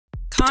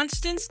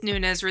Constance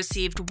Nunes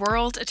received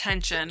world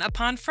attention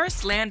upon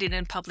first landing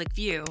in public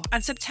view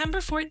on September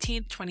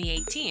 14,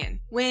 2018,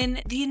 when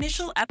the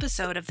initial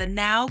episode of the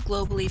now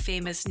globally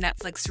famous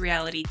Netflix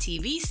reality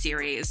TV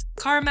series,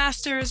 Car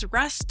Masters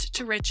Rust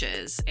to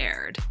Riches,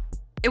 aired.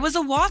 It was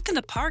a walk in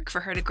the park for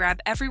her to grab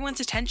everyone's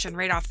attention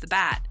right off the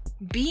bat,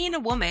 being a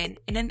woman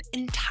in an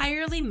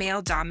entirely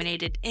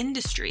male-dominated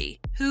industry,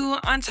 who,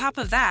 on top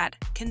of that,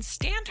 can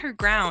stand her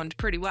ground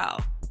pretty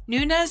well.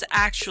 Nunes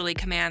actually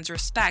commands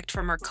respect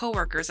from her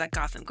coworkers at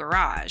Gotham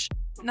Garage,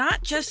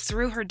 not just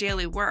through her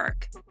daily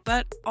work,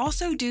 but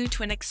also due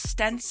to an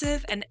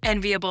extensive and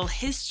enviable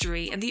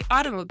history in the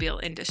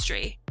automobile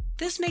industry.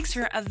 This makes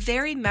her a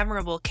very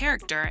memorable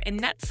character in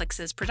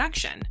Netflix's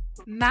production,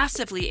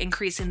 massively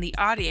increasing the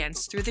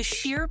audience through the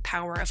sheer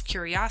power of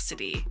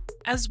curiosity,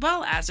 as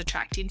well as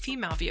attracting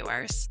female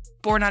viewers.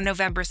 Born on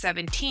November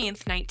 17,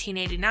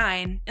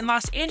 1989, in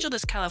Los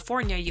Angeles,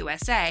 California,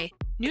 USA,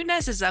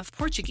 Nunes is of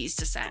Portuguese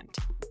descent.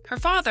 Her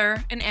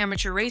father, an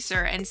amateur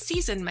racer and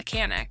seasoned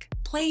mechanic,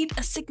 played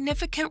a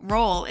significant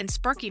role in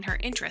sparking her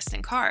interest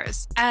in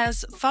cars,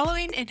 as,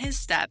 following in his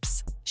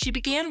steps, she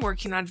began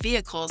working on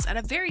vehicles at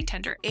a very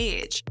tender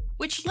age,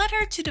 which led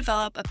her to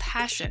develop a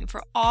passion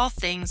for all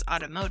things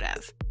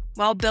automotive.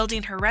 While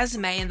building her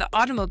resume in the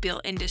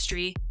automobile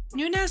industry,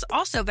 Nunes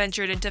also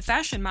ventured into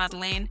fashion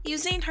modeling,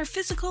 using her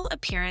physical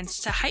appearance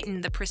to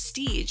heighten the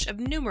prestige of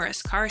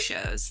numerous car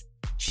shows.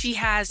 She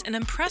has an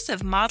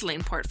impressive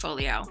modeling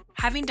portfolio,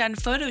 having done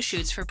photo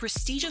shoots for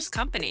prestigious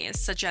companies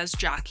such as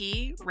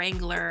Jockey,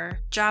 Wrangler,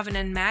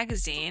 Javanin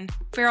Magazine,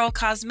 Feral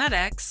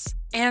Cosmetics,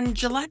 and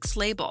Gillette's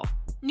label.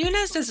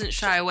 Nunes doesn't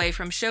shy away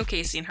from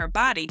showcasing her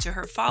body to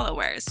her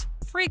followers,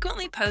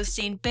 frequently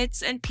posting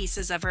bits and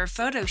pieces of her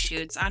photo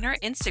shoots on her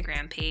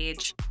Instagram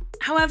page.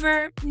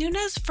 However,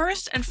 Nunes'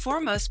 first and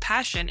foremost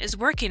passion is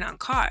working on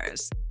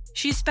cars.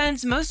 She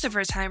spends most of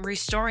her time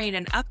restoring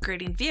and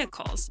upgrading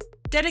vehicles,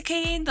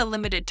 dedicating the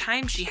limited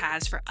time she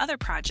has for other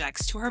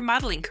projects to her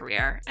modeling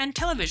career and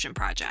television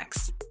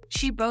projects.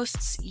 She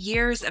boasts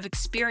years of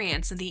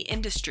experience in the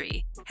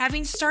industry,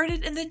 having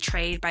started in the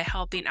trade by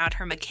helping out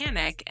her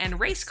mechanic and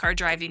race car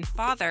driving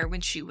father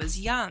when she was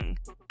young.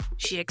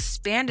 She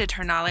expanded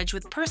her knowledge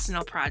with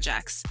personal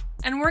projects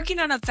and working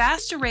on a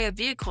vast array of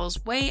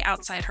vehicles way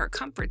outside her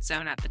comfort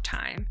zone at the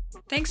time.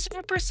 Thanks to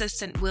her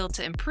persistent will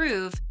to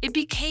improve, it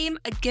became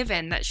a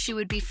given that she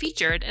would be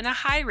featured in a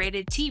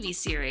high-rated TV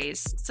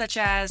series, such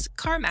as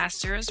Car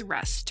Masters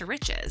Rust to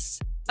Riches.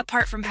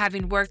 Apart from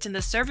having worked in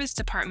the service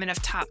department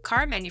of top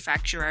car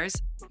manufacturers,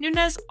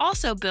 Nunes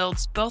also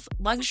builds both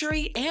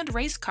luxury and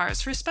race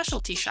cars for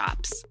specialty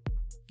shops.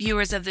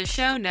 Viewers of the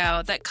show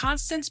know that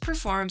Constance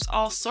performs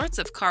all sorts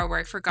of car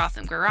work for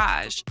Gotham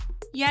Garage,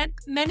 yet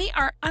many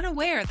are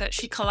unaware that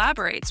she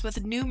collaborates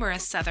with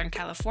numerous Southern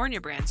California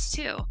brands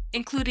too,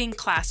 including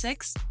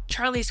Classics,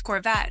 Charlie's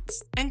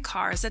Corvettes, and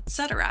Cars,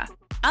 etc.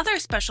 Other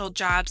special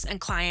jobs and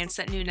clients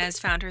that Nunes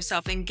found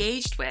herself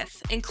engaged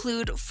with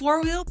include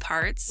Four Wheel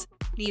Parts,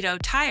 Nitto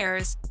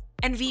Tires,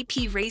 and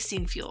VP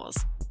Racing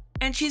Fuels,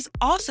 and she's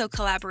also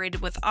collaborated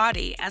with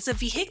Audi as a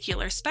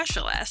vehicular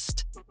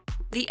specialist.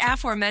 The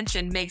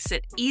aforementioned makes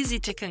it easy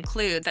to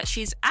conclude that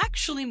she's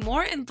actually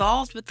more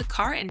involved with the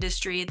car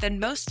industry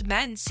than most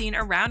men seen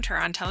around her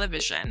on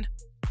television.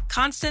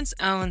 Constance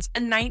owns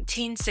a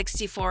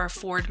 1964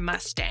 Ford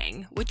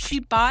Mustang, which she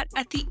bought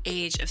at the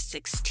age of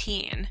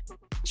 16.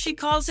 She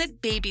calls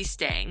it Baby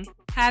Stang,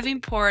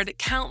 having poured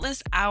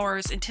countless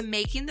hours into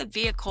making the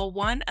vehicle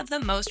one of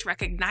the most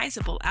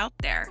recognizable out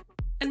there,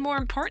 and more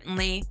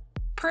importantly,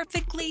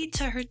 perfectly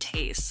to her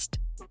taste.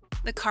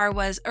 The car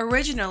was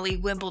originally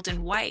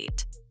Wimbledon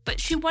white, but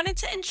she wanted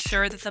to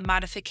ensure that the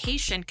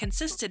modification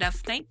consisted of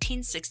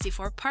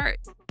 1964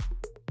 parts.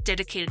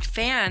 Dedicated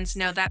fans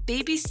know that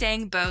Baby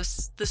Stang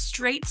boasts the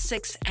straight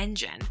six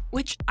engine,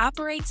 which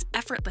operates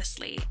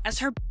effortlessly as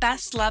her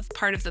best-loved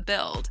part of the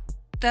build,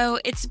 though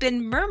it's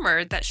been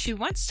murmured that she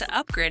wants to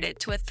upgrade it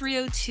to a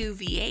 302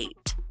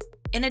 V8.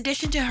 In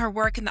addition to her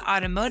work in the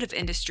automotive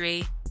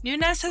industry,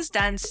 Nunes has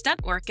done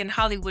stunt work in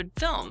Hollywood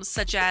films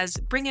such as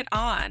Bring It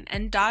On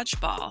and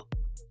Dodgeball.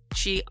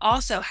 She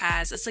also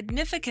has a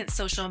significant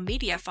social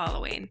media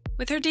following,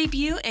 with her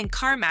debut in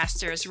Car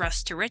Masters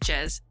Rust to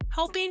Riches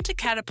helping to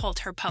catapult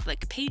her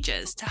public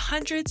pages to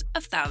hundreds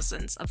of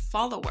thousands of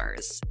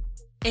followers.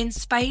 In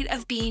spite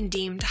of being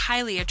deemed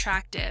highly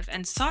attractive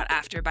and sought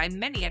after by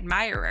many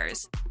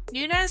admirers,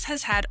 Nunes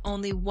has had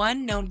only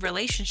one known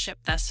relationship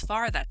thus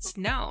far that's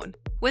known,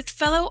 with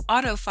fellow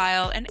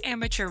autophile and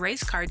amateur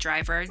race car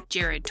driver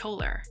Jared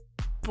Toller.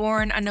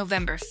 Born on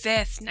November 5,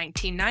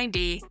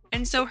 1990,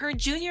 and so her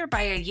junior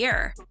by a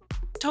year,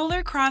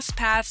 Toller crossed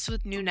paths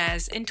with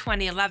Nunes in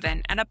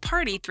 2011 at a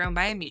party thrown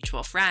by a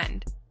mutual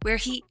friend, where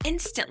he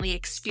instantly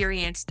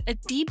experienced a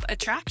deep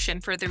attraction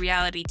for the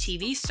reality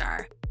TV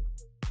star.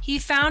 He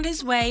found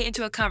his way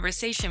into a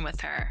conversation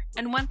with her,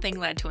 and one thing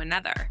led to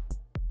another.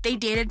 They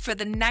dated for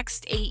the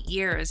next 8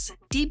 years,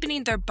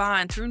 deepening their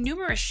bond through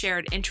numerous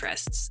shared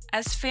interests,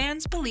 as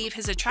fans believe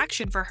his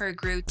attraction for her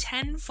grew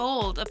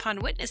tenfold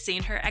upon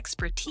witnessing her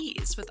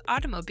expertise with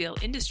automobile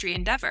industry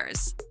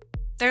endeavors.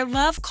 Their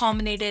love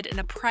culminated in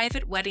a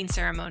private wedding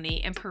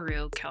ceremony in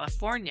Peru,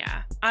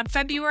 California, on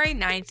February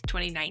 9,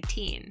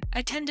 2019,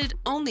 attended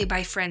only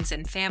by friends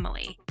and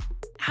family.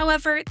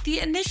 However,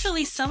 the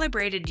initially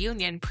celebrated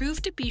union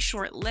proved to be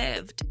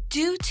short-lived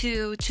due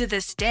to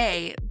this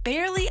day,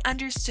 barely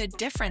understood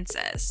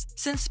differences,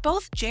 since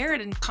both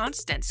Jared and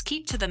Constance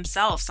keep to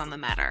themselves on the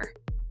matter.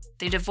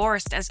 They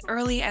divorced as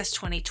early as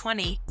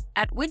 2020,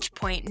 at which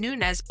point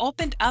Nunes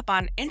opened up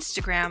on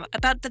Instagram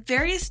about the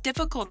various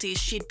difficulties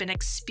she'd been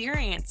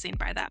experiencing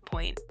by that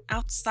point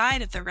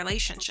outside of the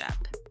relationship.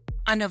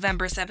 On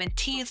November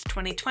 17,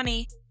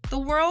 2020, the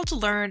world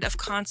learned of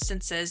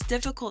Constance's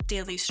difficult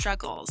daily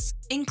struggles,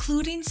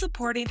 including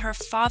supporting her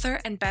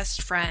father and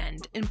best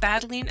friend in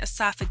battling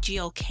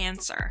esophageal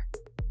cancer.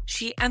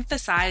 She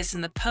emphasized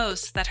in the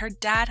post that her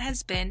dad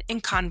has been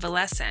in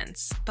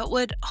convalescence, but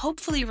would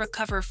hopefully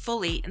recover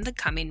fully in the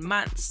coming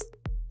months.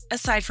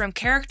 Aside from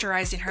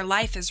characterizing her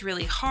life as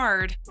really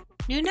hard,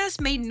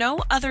 Nunes made no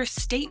other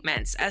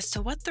statements as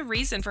to what the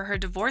reason for her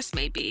divorce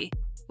may be,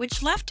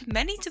 which left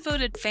many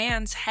devoted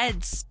fans'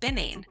 heads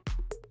spinning.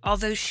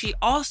 Although she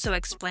also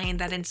explained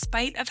that in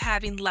spite of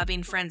having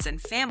loving friends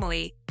and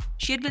family,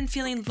 she had been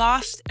feeling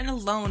lost and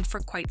alone for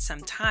quite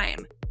some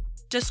time,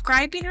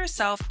 describing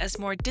herself as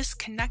more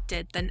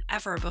disconnected than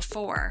ever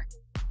before.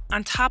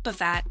 On top of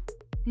that,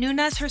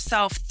 Nunes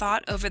herself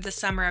thought over the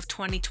summer of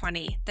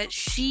 2020 that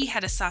she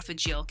had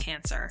esophageal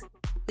cancer,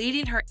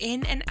 leading her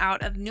in and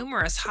out of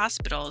numerous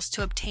hospitals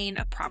to obtain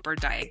a proper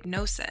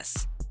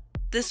diagnosis.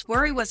 This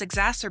worry was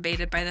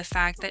exacerbated by the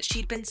fact that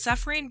she'd been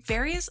suffering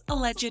various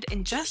alleged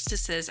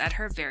injustices at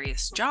her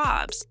various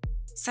jobs,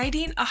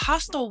 citing a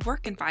hostile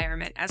work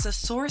environment as a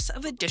source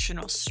of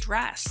additional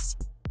stress.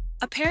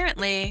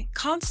 Apparently,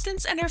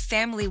 Constance and her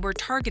family were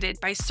targeted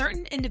by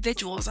certain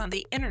individuals on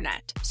the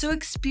internet, so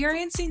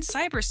experiencing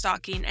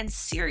cyberstalking and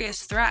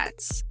serious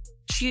threats.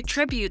 She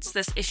attributes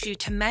this issue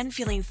to men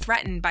feeling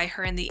threatened by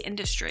her in the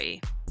industry,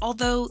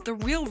 although the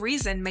real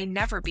reason may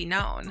never be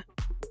known.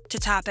 To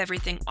top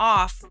everything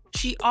off,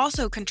 she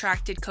also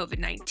contracted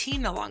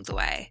COVID-19 along the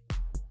way.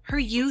 Her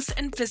youth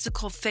and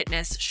physical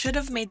fitness should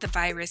have made the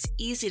virus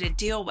easy to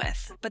deal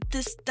with, but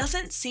this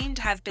doesn't seem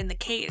to have been the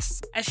case,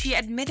 as she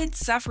admitted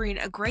suffering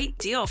a great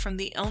deal from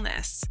the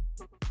illness.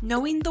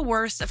 Knowing the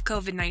worst of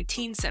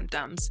COVID-19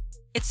 symptoms,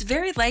 it's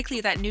very likely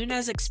that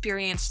Nunes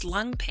experienced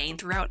lung pain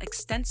throughout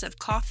extensive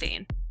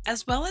coughing,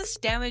 as well as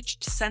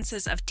damaged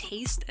senses of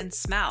taste and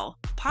smell,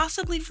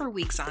 possibly for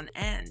weeks on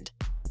end.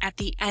 At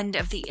the end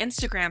of the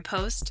Instagram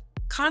post,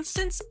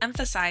 Constance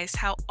emphasized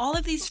how all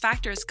of these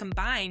factors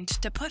combined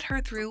to put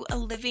her through a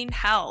living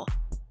hell,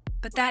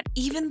 but that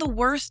even the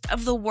worst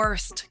of the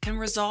worst can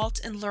result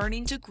in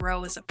learning to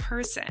grow as a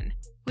person,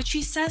 which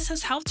she says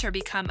has helped her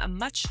become a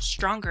much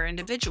stronger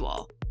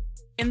individual.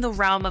 In the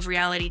realm of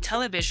reality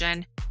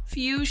television,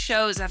 few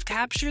shows have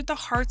captured the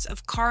hearts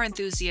of car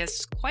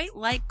enthusiasts quite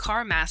like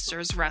Car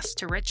Master's Rust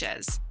to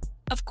Riches.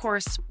 Of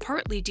course,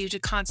 partly due to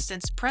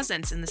Constance's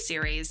presence in the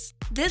series.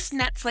 This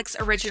Netflix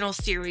original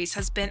series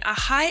has been a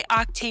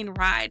high-octane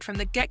ride from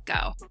the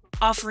get-go,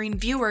 offering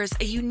viewers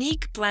a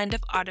unique blend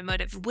of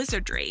automotive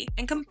wizardry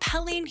and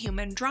compelling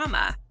human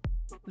drama.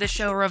 The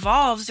show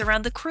revolves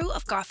around the crew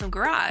of Gotham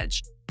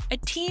Garage, a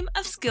team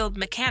of skilled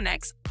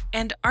mechanics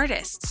and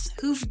artists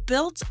who've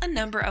built a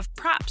number of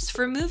props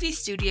for movie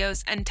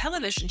studios and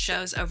television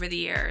shows over the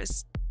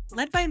years.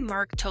 Led by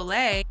Mark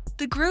Tollet,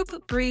 the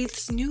group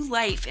breathes new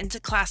life into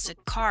classic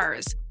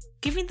cars,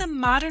 giving them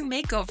modern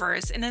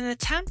makeovers in an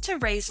attempt to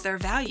raise their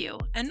value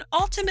and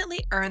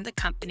ultimately earn the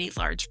company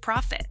large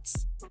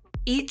profits.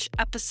 Each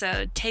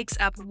episode takes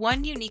up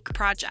one unique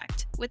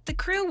project, with the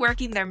crew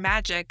working their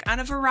magic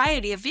on a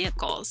variety of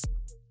vehicles,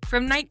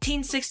 from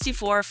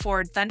 1964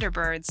 Ford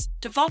Thunderbirds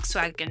to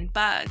Volkswagen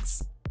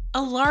Bugs.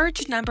 A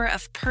large number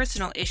of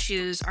personal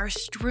issues are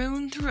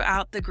strewn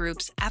throughout the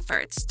group's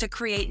efforts to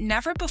create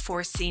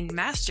never-before-seen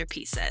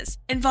masterpieces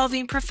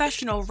involving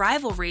professional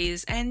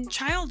rivalries and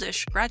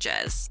childish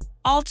grudges,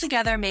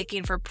 altogether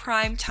making for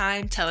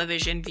prime-time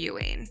television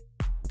viewing.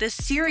 This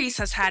series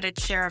has had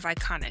its share of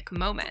iconic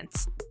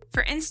moments.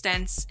 For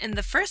instance, in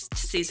the first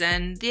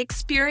season, the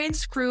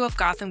experienced crew of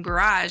Gotham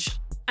Garage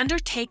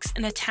undertakes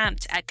an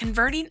attempt at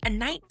converting a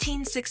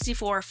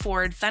 1964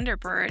 Ford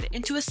Thunderbird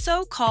into a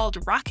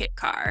so-called rocket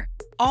car,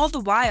 all the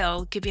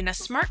while giving a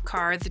smart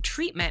car the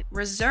treatment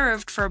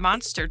reserved for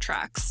monster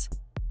trucks.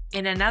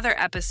 In another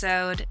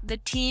episode, the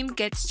team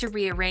gets to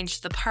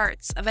rearrange the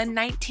parts of a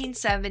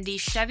 1970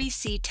 Chevy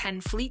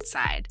C10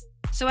 Fleetside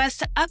so as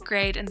to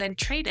upgrade and then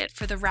trade it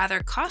for the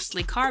rather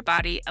costly car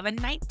body of a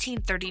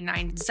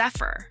 1939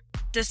 Zephyr.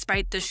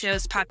 Despite the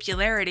show's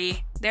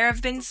popularity, there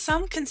have been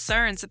some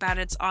concerns about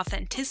its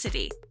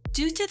authenticity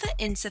due to the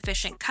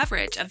insufficient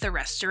coverage of the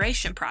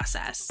restoration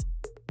process.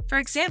 For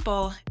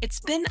example, it's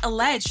been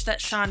alleged that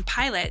Sean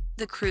Pilot,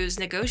 the crew's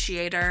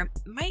negotiator,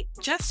 might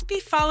just be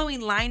following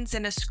lines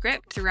in a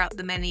script throughout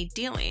the many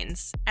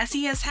dealings, as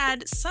he has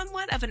had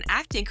somewhat of an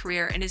acting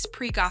career in his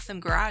pre-Gotham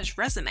Garage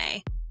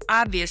resume.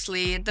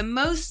 Obviously, the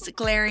most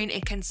glaring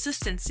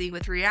inconsistency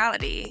with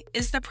reality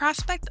is the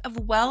prospect of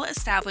a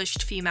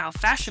well-established female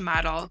fashion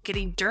model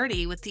getting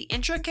dirty with the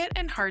intricate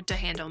and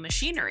hard-to-handle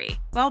machinery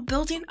while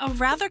building a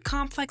rather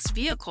complex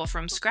vehicle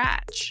from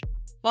scratch.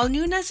 While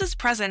Nunes'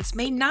 presence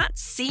may not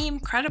seem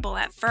credible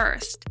at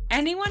first,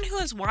 anyone who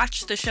has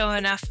watched the show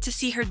enough to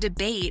see her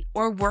debate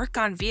or work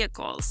on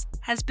vehicles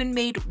has been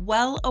made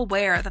well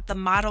aware that the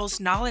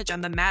model's knowledge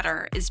on the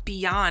matter is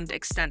beyond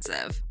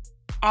extensive.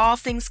 All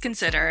things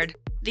considered,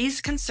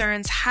 these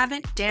concerns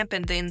haven't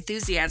dampened the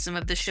enthusiasm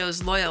of the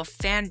show's loyal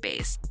fan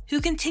base,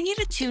 who continue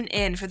to tune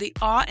in for the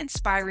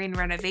awe-inspiring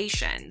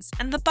renovations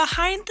and the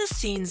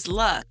behind-the-scenes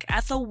look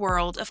at the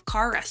world of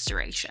car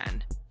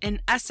restoration.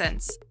 In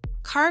essence,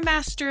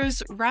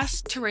 CarMaster's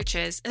Rust to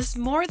Riches is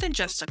more than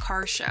just a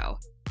car show.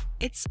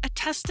 It's a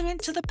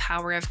testament to the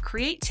power of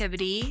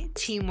creativity,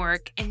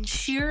 teamwork, and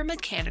sheer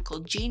mechanical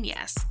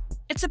genius.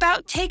 It's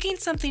about taking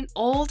something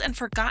old and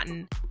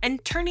forgotten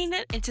and turning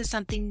it into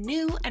something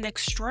new and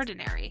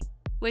extraordinary,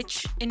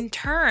 which in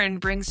turn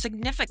brings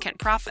significant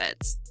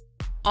profits.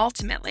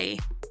 Ultimately,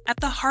 at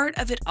the heart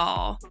of it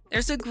all,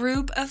 there's a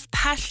group of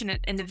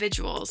passionate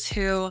individuals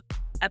who,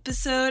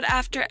 episode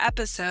after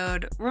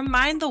episode,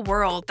 remind the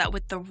world that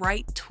with the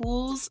right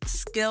tools,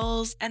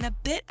 skills, and a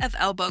bit of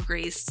elbow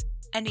grease,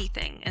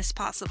 anything is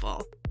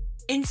possible.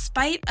 In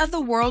spite of the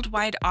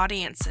worldwide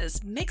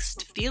audience's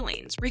mixed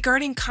feelings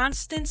regarding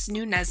Constance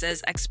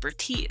Nunes'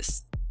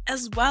 expertise,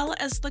 as well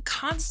as the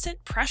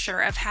constant pressure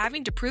of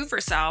having to prove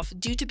herself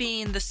due to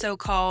being the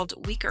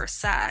so-called weaker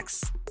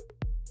sex,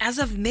 as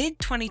of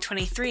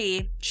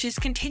mid-2023, she's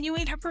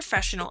continuing her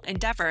professional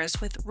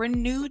endeavors with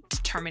renewed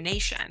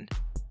determination.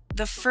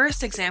 The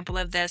first example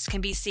of this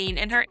can be seen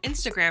in her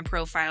Instagram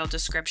profile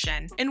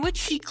description, in which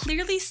she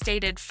clearly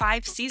stated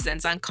 5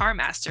 seasons on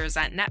CarMasters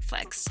at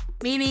Netflix,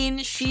 meaning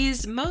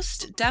she's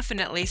most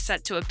definitely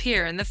set to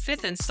appear in the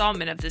 5th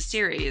installment of the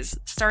series,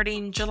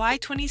 starting July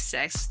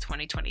 26,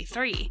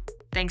 2023.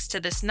 Thanks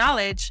to this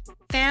knowledge,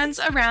 fans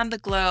around the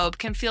globe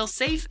can feel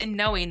safe in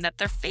knowing that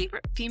their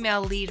favorite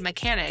female lead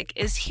mechanic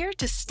is here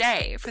to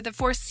stay for the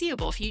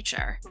foreseeable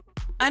future.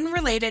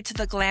 Unrelated to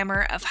the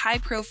glamour of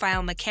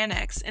high-profile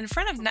mechanics in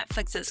front of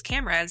Netflix's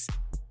cameras,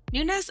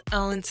 Nunes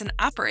owns and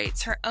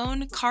operates her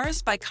own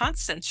Cars by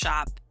Constance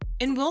shop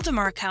in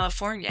Wildomar,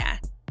 California,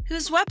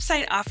 whose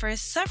website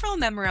offers several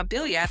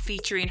memorabilia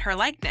featuring her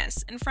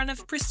likeness in front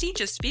of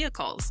prestigious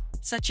vehicles,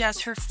 such as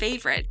her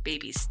favorite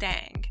baby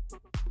Stang.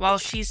 While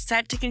she's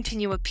set to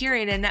continue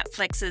appearing in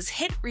Netflix's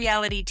hit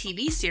reality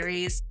TV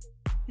series,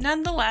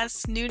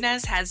 nonetheless,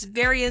 Nunes has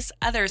various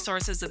other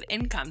sources of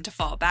income to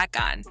fall back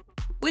on,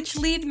 which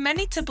lead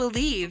many to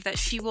believe that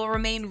she will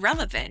remain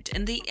relevant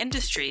in the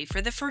industry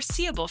for the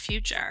foreseeable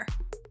future.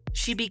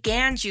 She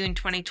began June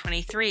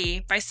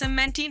 2023 by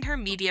cementing her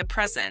media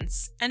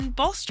presence and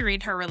bolstering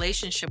her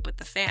relationship with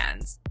the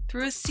fans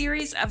through a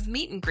series of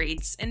meet and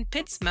greets in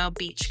Pittsmouth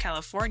Beach,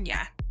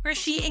 California, where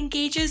she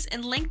engages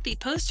in lengthy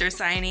poster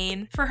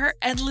signing for her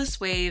endless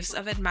waves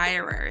of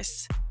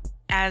admirers.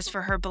 As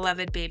for her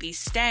beloved baby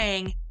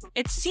Stang,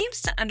 it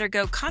seems to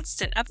undergo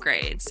constant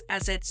upgrades,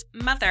 as its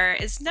mother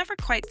is never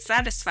quite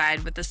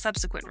satisfied with the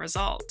subsequent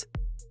result.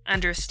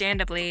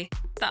 Understandably,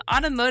 the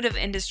automotive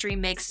industry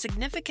makes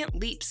significant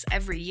leaps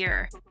every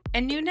year,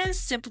 and Nunes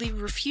simply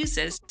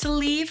refuses to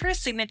leave her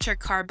signature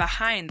car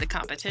behind the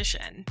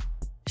competition.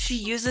 She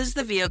uses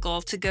the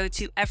vehicle to go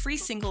to every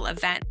single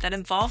event that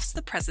involves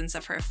the presence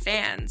of her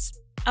fans,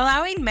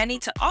 allowing many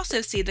to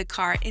also see the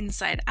car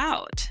inside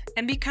out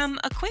and become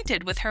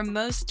acquainted with her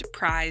most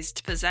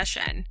prized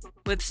possession.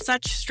 With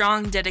such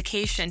strong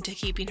dedication to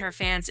keeping her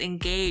fans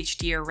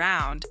engaged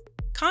year-round,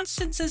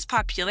 Constance's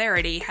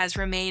popularity has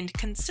remained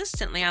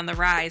consistently on the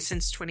rise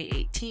since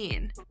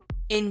 2018.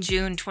 In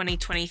June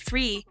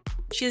 2023,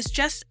 she has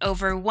just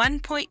over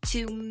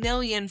 1.2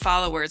 million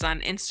followers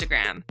on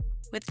Instagram,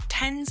 with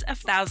tens of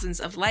thousands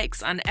of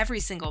likes on every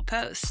single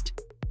post.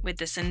 With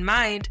this in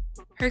mind,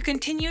 her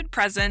continued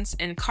presence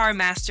in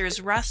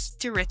CarMaster's Rust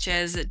to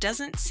Riches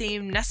doesn't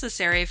seem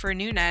necessary for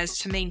Nunes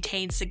to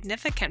maintain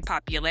significant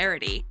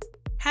popularity,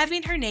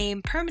 having her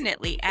name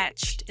permanently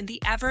etched in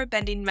the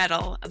ever-bending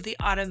metal of the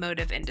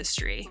automotive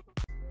industry.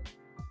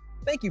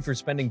 Thank you for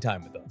spending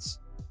time with us.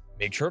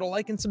 Make sure to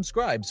like and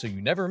subscribe so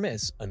you never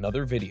miss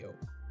another video.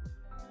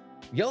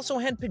 We also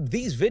handpicked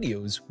these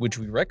videos, which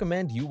we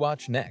recommend you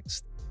watch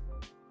next.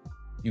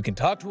 You can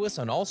talk to us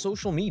on all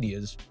social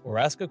medias or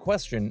ask a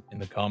question in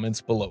the comments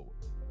below.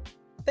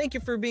 Thank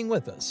you for being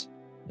with us,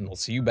 and we'll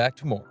see you back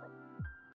tomorrow.